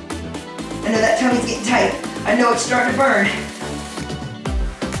 I know that tummy's getting tight. I know it's starting to burn.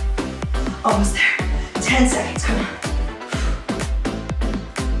 Almost there. 10 seconds, come on.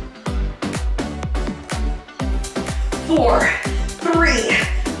 4, 3,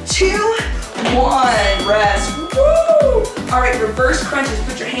 2, 1. Rest. Woo! All right, reverse crunches.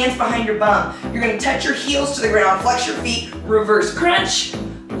 Put your hands behind your bum. You're gonna touch your heels to the ground, flex your feet, reverse crunch,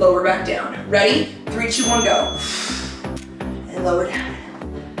 lower back down. Ready? 3, 2, 1, go. And lower down.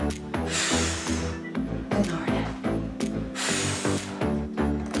 And lower down.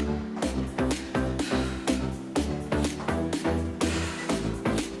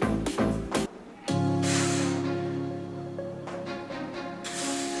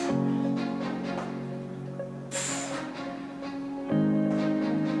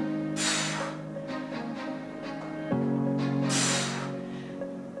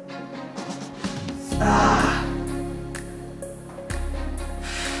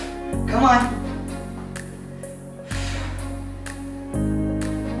 Come on.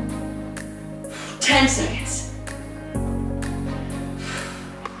 Ten seconds.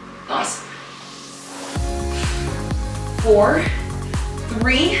 Awesome. 4,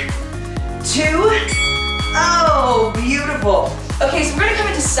 3, 2, oh, beautiful. Okay, so we're gonna come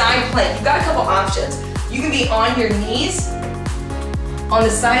into side plank. You've got a couple options. You can be on your knees, on the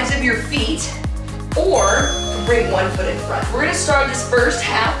sides of your feet, or bring one foot in front. We're gonna start this first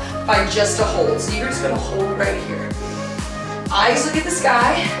half by just a hold. So you're just gonna hold right here. Eyes look at the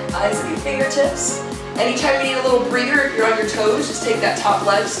sky, eyes look at fingertips. Anytime you need a little breather, if you're on your toes, just take that top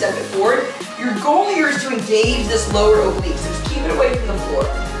leg, step it forward. Your goal here is to engage this lower oblique, so just keep it away from the floor.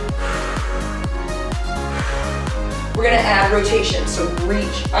 We're gonna add rotation, so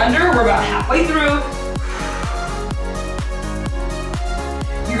reach under, we're about halfway through.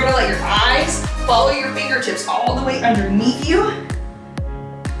 You're gonna let your eyes follow your fingertips all the way underneath you.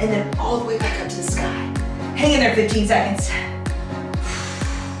 and then all the way back up to the sky. Hang in there 15 seconds.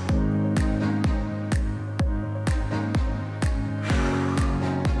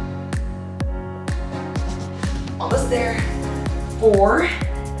 Almost there. 4,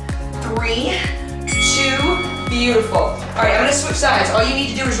 3, 2, beautiful. All right, I'm gonna switch sides. All you need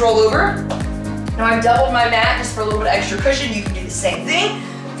to do is roll over. Now I've doubled my mat just for a little bit of extra cushion. You can do the same thing.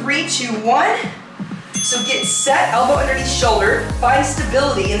 3, 2, 1. So get set, elbow underneath shoulder, find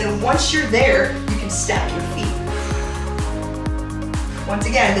stability, and then once you're there, you can stack your feet. Once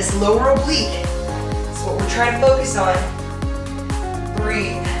again, this lower oblique is what we're trying to focus on.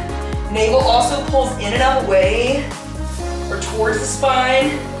 Breathe. Navel also pulls in and out away or towards the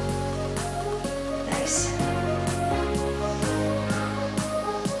spine. Nice.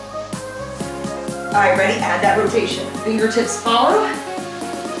 All right, ready? Add that rotation. Fingertips follow,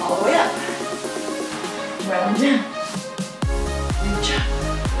 all the way up. Round down. Reach up.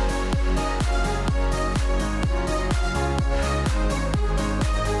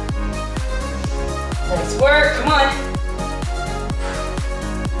 Nice work, come on.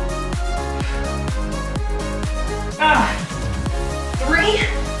 3,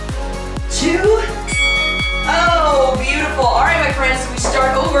 2, oh, beautiful. All right, my friends, so we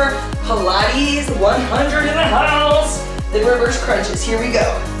start over. Pilates 100 in the house. Then reverse crunches, here we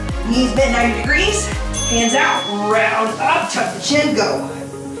go. Knees bent 90 degrees, hands out, round up, tuck the chin, go.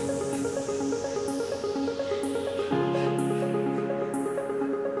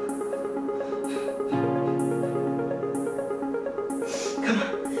 Come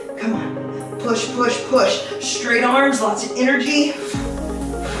on, come on. Push, push, push. Straight arms, lots of energy.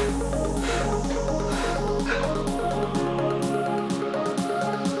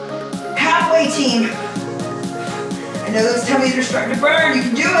 Halfway, team. I know those tummies are starting to burn. You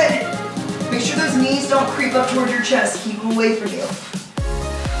can do it. Make sure those knees don't creep up towards your chest. Keep them away from you.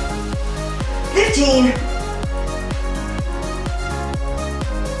 15.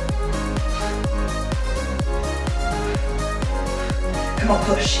 Come on,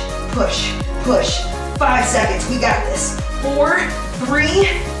 push, push, push. 5 seconds, we got this. 4, 3,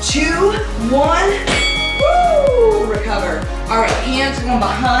 2, 1. Woo! Recover. All right, hands are going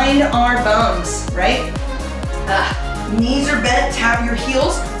behind our bums, right? Knees are bent, tap your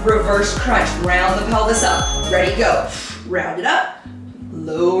heels, reverse crunch. Round the pelvis up. Ready, go. Round it up,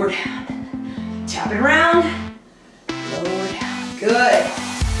 lower down. Tap it around, lower down. Good.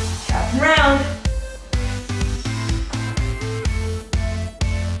 Tap it around.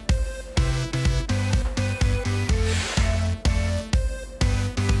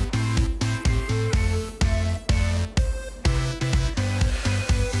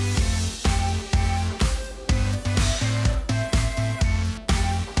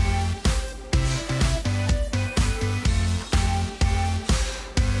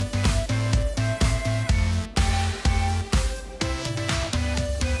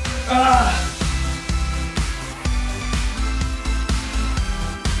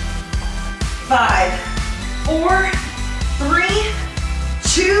 Five, 4, 3,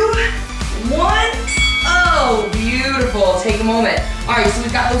 2, 1. Oh, beautiful. Take a moment. All right, so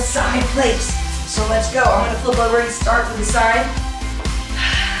we've got those side planks. So let's go. I'm gonna flip over and start with the side.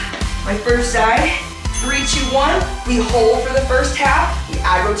 My first side. 3, 2, 1. We hold for the first half. We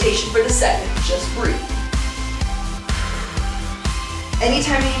add rotation for the second. Just breathe.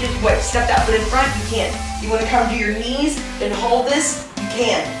 Anytime you need to step that foot in front, you can. You want to come to your knees and hold this, you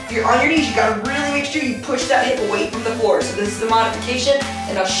can. If you're on your knees, you got to really make sure you push that hip away from the floor. So this is the modification,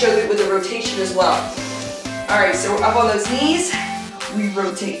 and I'll show you with the rotation as well. All right, so we're up on those knees. We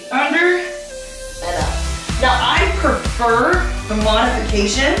rotate under and up. Now, I prefer the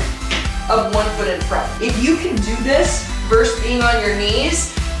modification of 1 foot in front. If you can do this versus being on your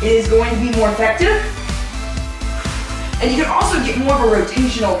knees, it is going to be more effective. And you can also get more of a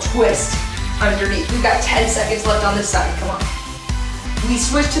rotational twist underneath. We've got 10 seconds left on this side, come on. We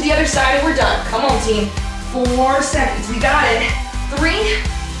switch to the other side and we're done. Come on, team. 4 seconds, we got it. 3,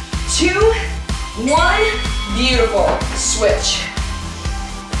 2, 1. Beautiful, switch.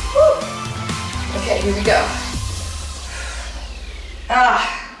 Whew. Okay, here we go.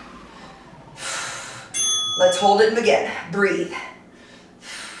 Let's hold it again, breathe.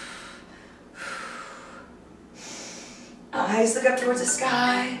 Eyes look up towards the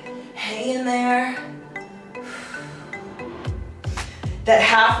sky, hang in there. That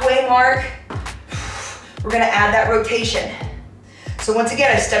halfway mark, we're gonna add that rotation. So once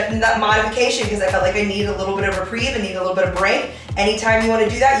again, I stepped into that modification because I felt like I needed a little bit of reprieve and needed a little bit of break. Anytime you wanna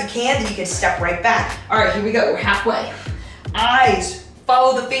do that, you can, then you can step right back. All right, here we go, we're halfway. Eyes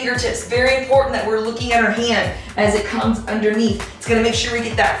Follow the fingertips. Very important that we're looking at our hand as it comes underneath. It's gonna make sure we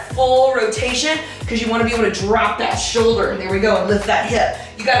get that full rotation because you wanna be able to drop that shoulder. There we go, and lift that hip.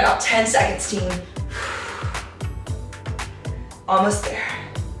 You got about 10 seconds, team. Almost there.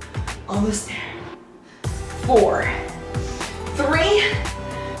 Almost there. 4, 3,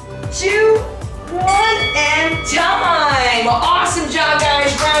 2, 1, and time. Awesome job,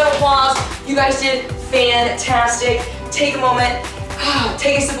 guys. Round of applause. You guys did fantastic. Take a moment,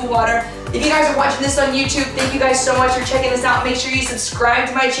 take a sip of water. If you guys are watching this on YouTube, thank you guys so much for checking this out. Make sure you subscribe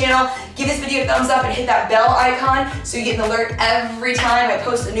to my channel, give this video a thumbs up, and hit that bell icon so you get an alert every time I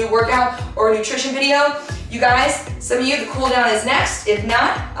post a new workout or a nutrition video. You guys, some of you, the cool down is next. If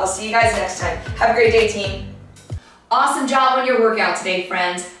not, I'll see you guys next time. Have a great day, team. Awesome job on your workout today,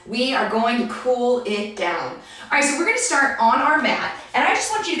 friends. We are going to cool it down. All right, so we're gonna start on our mat, and I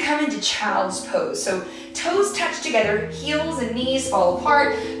just want you to come into child's pose. So toes touch together, heels and knees fall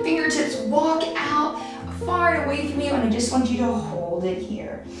apart, fingertips walk out far and away from you, and I just want you to hold it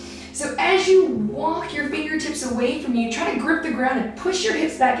here. So as you walk your fingertips away from you, try to grip the ground and push your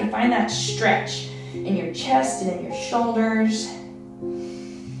hips back and find that stretch in your chest and in your shoulders.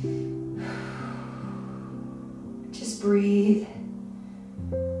 Just breathe.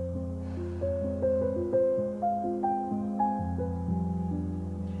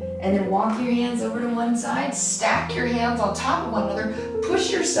 And then walk your hands over to one side, stack your hands on top of one another,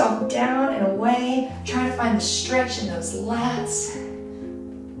 push yourself down and away, trying to find the stretch in those lats.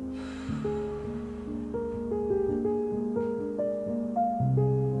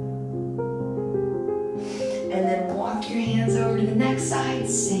 And then walk your hands over to the next side,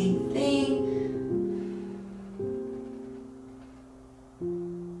 same thing.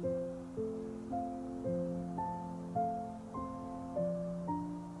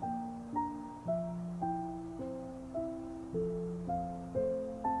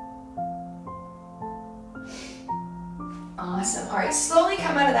 Awesome. All right, slowly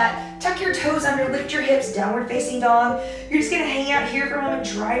come out of that. Tuck your toes under, lift your hips, downward facing dog. You're just gonna hang out here for a moment,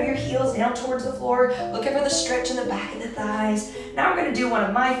 drive your heels down towards the floor, looking for the stretch in the back of the thighs. Now we're gonna do one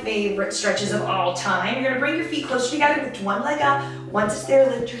of my favorite stretches of all time. You're gonna bring your feet closer together, lift one leg up. Once it's there,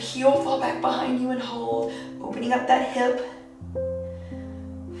 lift your heel, fall back behind you and hold, opening up that hip.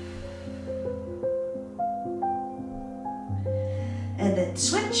 And then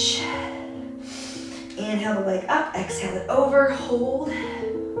switch. Inhale the leg up, exhale it over, hold.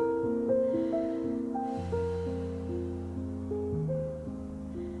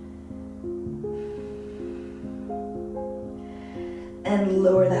 And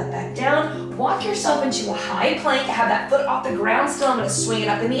lower that back down. Walk yourself into a high plank. Have that foot off the ground still. I'm gonna swing it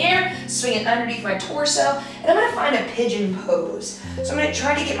up in the air, swing it underneath my torso, and I'm gonna find a pigeon pose. So I'm gonna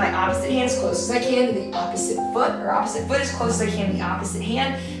try to get my opposite hand as close as I can to the opposite foot, or opposite foot as close as I can to the opposite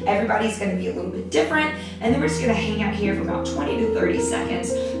hand. Everybody's gonna be a little bit different, and then we're just gonna hang out here for about 20 to 30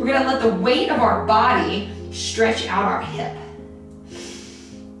 seconds. We're gonna let the weight of our body stretch out our hip.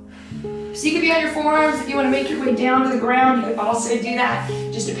 So you could be on your forearms if you want to make your way down to the ground. You could also do that.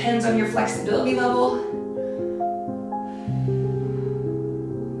 Just depends on your flexibility level.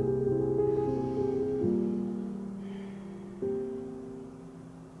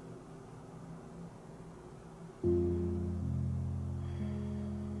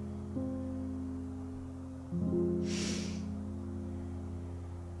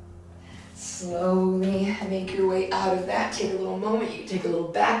 Slowly make your way out of that. Take a little moment. You can take a little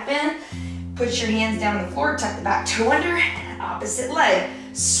back bend. Put your hands down on the floor. Tuck the back toe under. Opposite leg.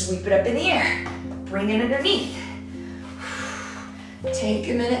 Sweep it up in the air. Bring it underneath. Take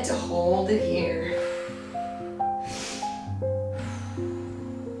a minute to hold it here.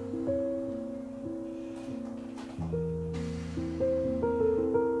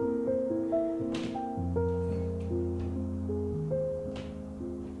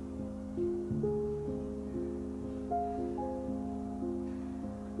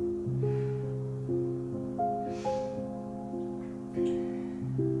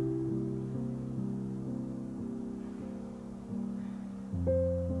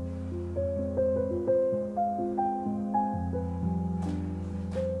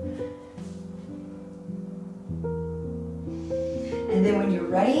 And then when you're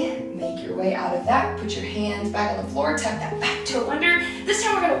ready, make your way out of that. Put your hands back on the floor, tuck that back toe under. This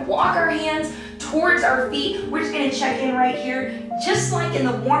time we're gonna walk our hands towards our feet. We're just gonna check in right here. Just like in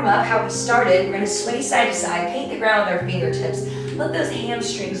the warm-up, how we started, we're gonna sway side to side, paint the ground with our fingertips. Let those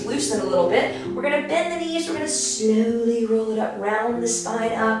hamstrings loosen a little bit. We're gonna bend the knees, we're gonna slowly roll it up, round the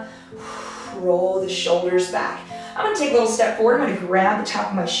spine up, roll the shoulders back. I'm gonna take a little step forward. I'm gonna grab the top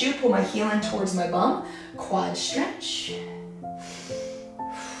of my shoe, pull my heel in towards my bum, quad stretch.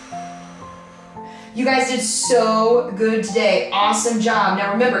 You guys did so good today. Awesome job.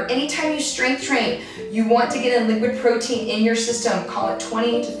 Now remember, anytime you strength train, you want to get a liquid protein in your system. Call it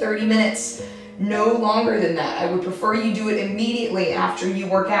 20 to 30 minutes. No longer than that. I would prefer you do it immediately after you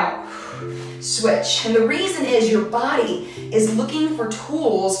work out. Switch. And the reason is your body is looking for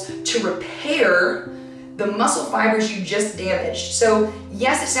tools to repair the muscle fibers you just damaged. So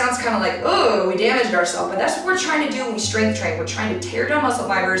yes, it sounds kind of like, oh, we damaged ourselves, but that's what we're trying to do when we strength train. We're trying to tear down muscle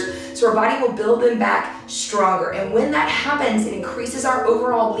fibers so our body will build them back stronger. And when that happens, it increases our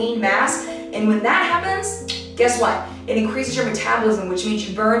overall lean mass. And when that happens, guess what? It increases your metabolism, which means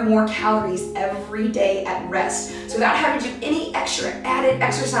you burn more calories every day at rest. So without having to do any extra added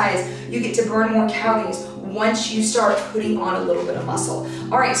exercise, you get to burn more calories once you start putting on a little bit of muscle.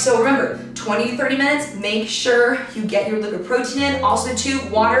 All right, so remember, 20 to 30 minutes, make sure you get your liquid protein in. Also too,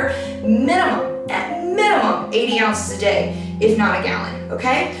 water, at minimum 80 ounces a day, if not a gallon,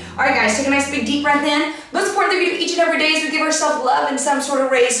 okay? All right guys, take a nice big deep breath in. Most important thing we do each and every day is we give ourselves love in some sort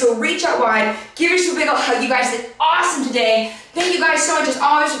of way, so reach out wide, give yourself a big old hug. You guys did awesome today. Thank you guys so much as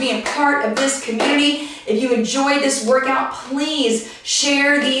always for being part of this community. If you enjoyed this workout, please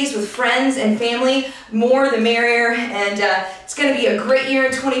share these with friends and family. More the merrier, and it's gonna be a great year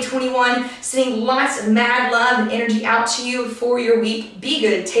in 2021. Sending lots of mad love and energy out to you for your week. Be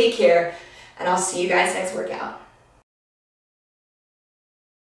good, take care, and I'll see you guys next workout.